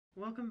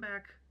Welcome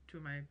back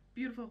to my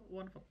beautiful,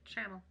 wonderful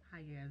channel. How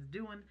you guys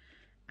doing?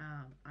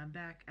 I'm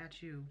back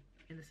at you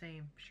in the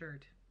same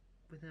shirt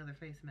with another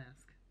face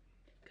mask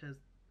because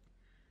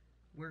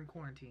we're in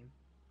quarantine.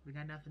 We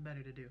got nothing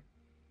better to do.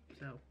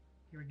 So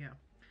here we go.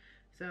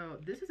 So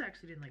this has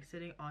actually been like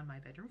sitting on my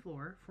bedroom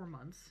floor for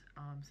months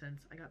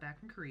since I got back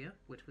from Korea,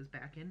 which was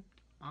back in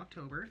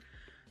October.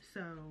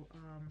 So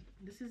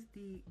this is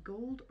the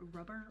gold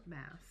rubber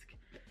mask,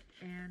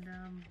 and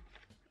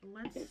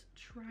let's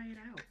try it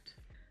out.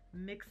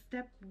 Mix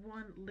step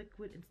 1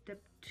 liquid and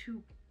step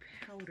 2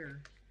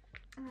 powder.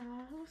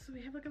 Oh, so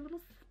we have like a little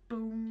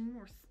spoon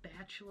or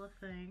spatula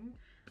thing,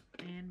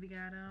 and we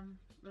got a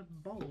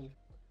bowl.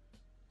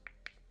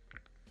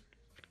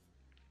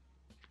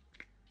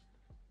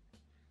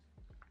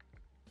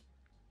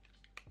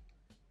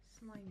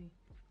 Slimy.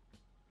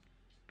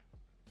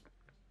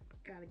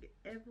 Gotta get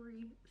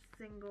every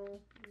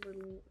single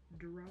little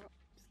drop.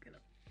 Just gonna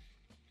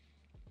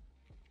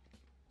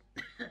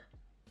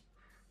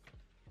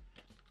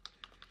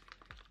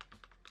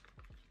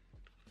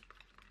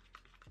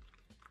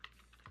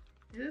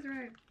Is this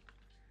right?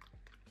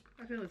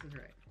 I feel this is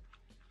right.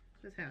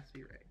 This has to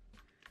be right.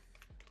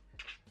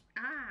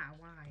 Ah,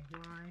 why?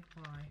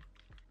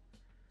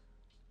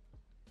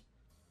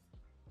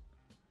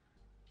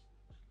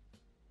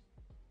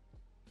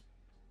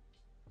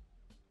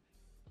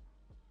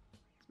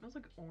 It smells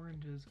like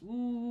oranges.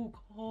 Ooh,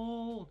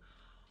 cold.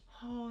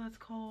 Oh, that's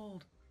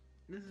cold.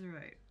 This is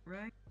right,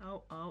 right?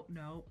 Oh,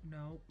 no.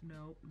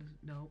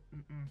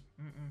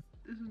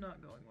 This is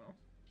not going well.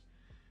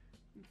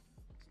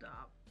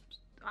 Stop.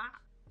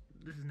 Ah,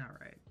 this is not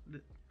right.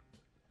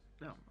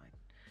 Oh my.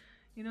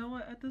 You know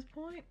what? At this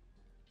point,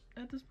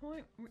 I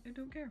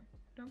don't care.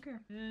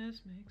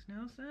 This makes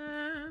no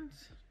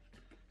sense.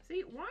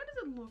 See, why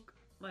does it look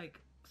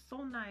like so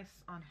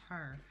nice on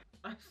her?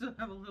 I still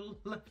have a little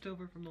left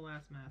over from the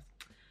last mask.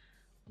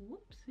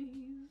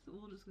 Whoopsies.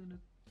 We're just gonna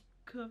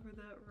cover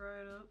that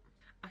right up.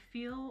 I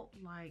feel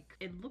like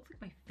it looks like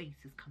my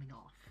face is coming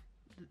off.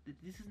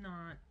 This is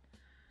not.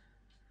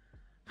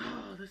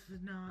 Oh, this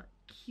is not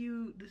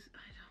cute. I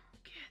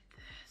don't get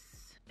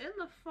this. In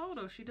the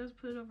photo, she does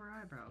put it over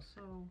her eyebrows,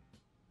 so.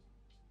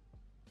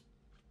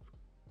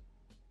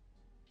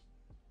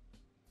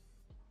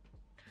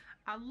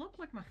 I look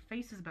like my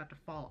face is about to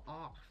fall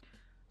off.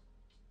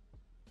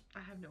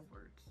 I have no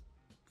words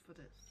for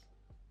this.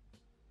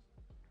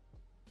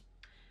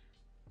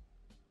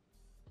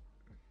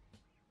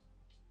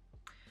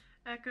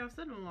 Echo,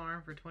 set an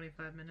alarm for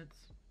 25 minutes.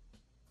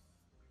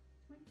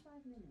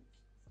 25 minutes,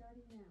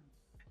 starting now.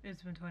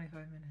 It's been 25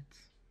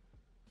 minutes.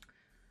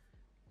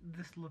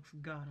 This looks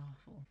god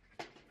awful.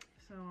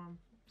 So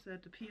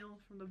set to peel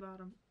from the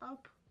bottom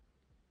up.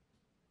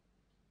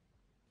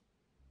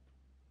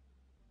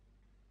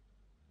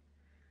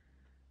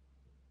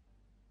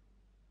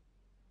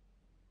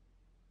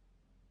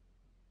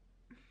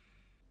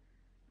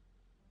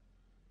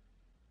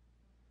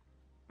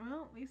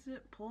 Well, at least it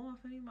didn't pull off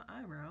any of my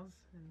eyebrows,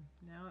 and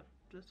now it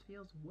just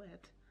feels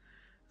wet.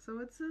 So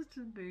it says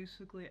to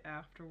basically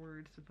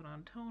afterwards to put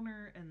on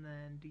toner and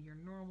then do your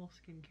normal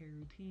skincare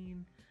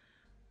routine.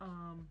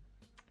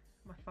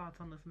 My thoughts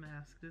on this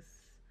mask.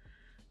 This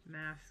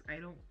mask, I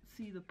don't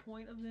see the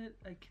point of it.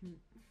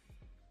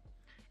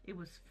 It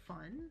was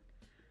fun.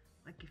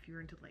 Like if you're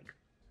into like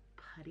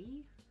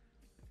putty.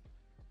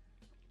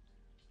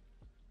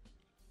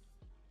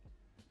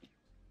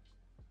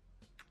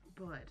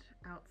 But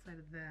outside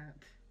of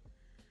that,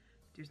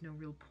 there's no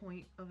real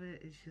point of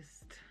it. It's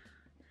just,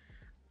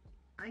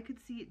 I could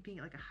see it being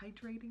like a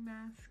hydrating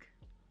mask,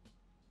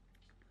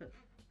 but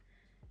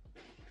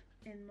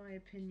in my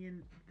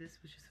opinion, this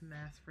was just a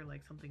mask for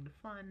like something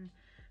fun,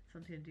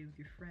 something to do with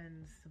your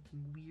friends,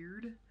 something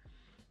weird.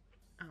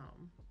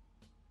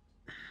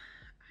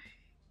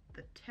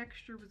 The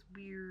texture was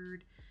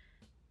weird.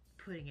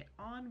 Putting it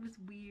on was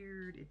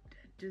weird. It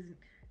doesn't,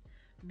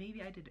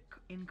 maybe I did it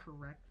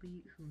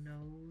incorrectly, who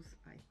knows?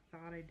 I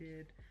thought I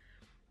did,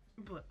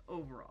 but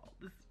overall,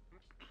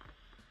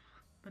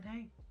 but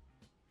hey,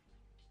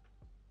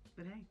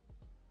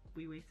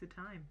 we wasted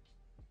time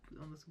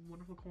on this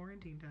wonderful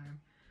quarantine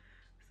time.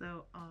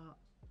 So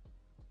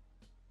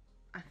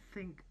I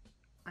think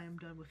I am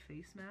done with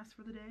face masks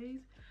for the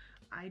days.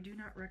 I do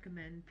not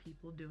recommend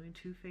people doing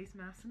 2 face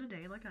masks in a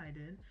day like I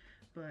did,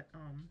 but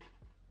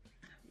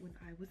when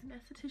I was in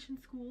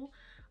esthetician school,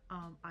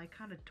 I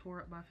kind of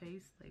tore up my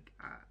face, like,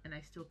 and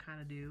I still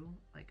kind of do.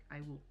 Like, I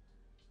will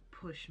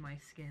push my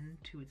skin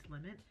to its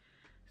limit.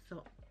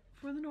 So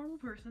for the normal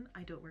person,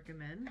 I don't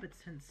recommend, but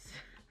since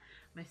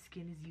my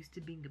skin is used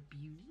to being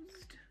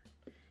abused,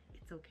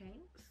 it's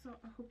okay. So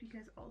I hope you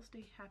guys all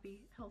stay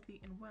happy,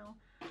 healthy, and well.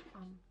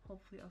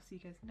 Hopefully I'll see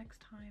you guys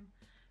next time.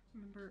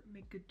 Remember,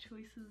 make good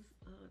choices.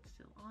 It's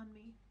still on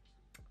me.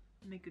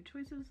 Make good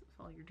choices,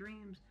 follow your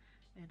dreams,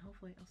 and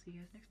hopefully I'll see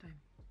you guys next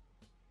time.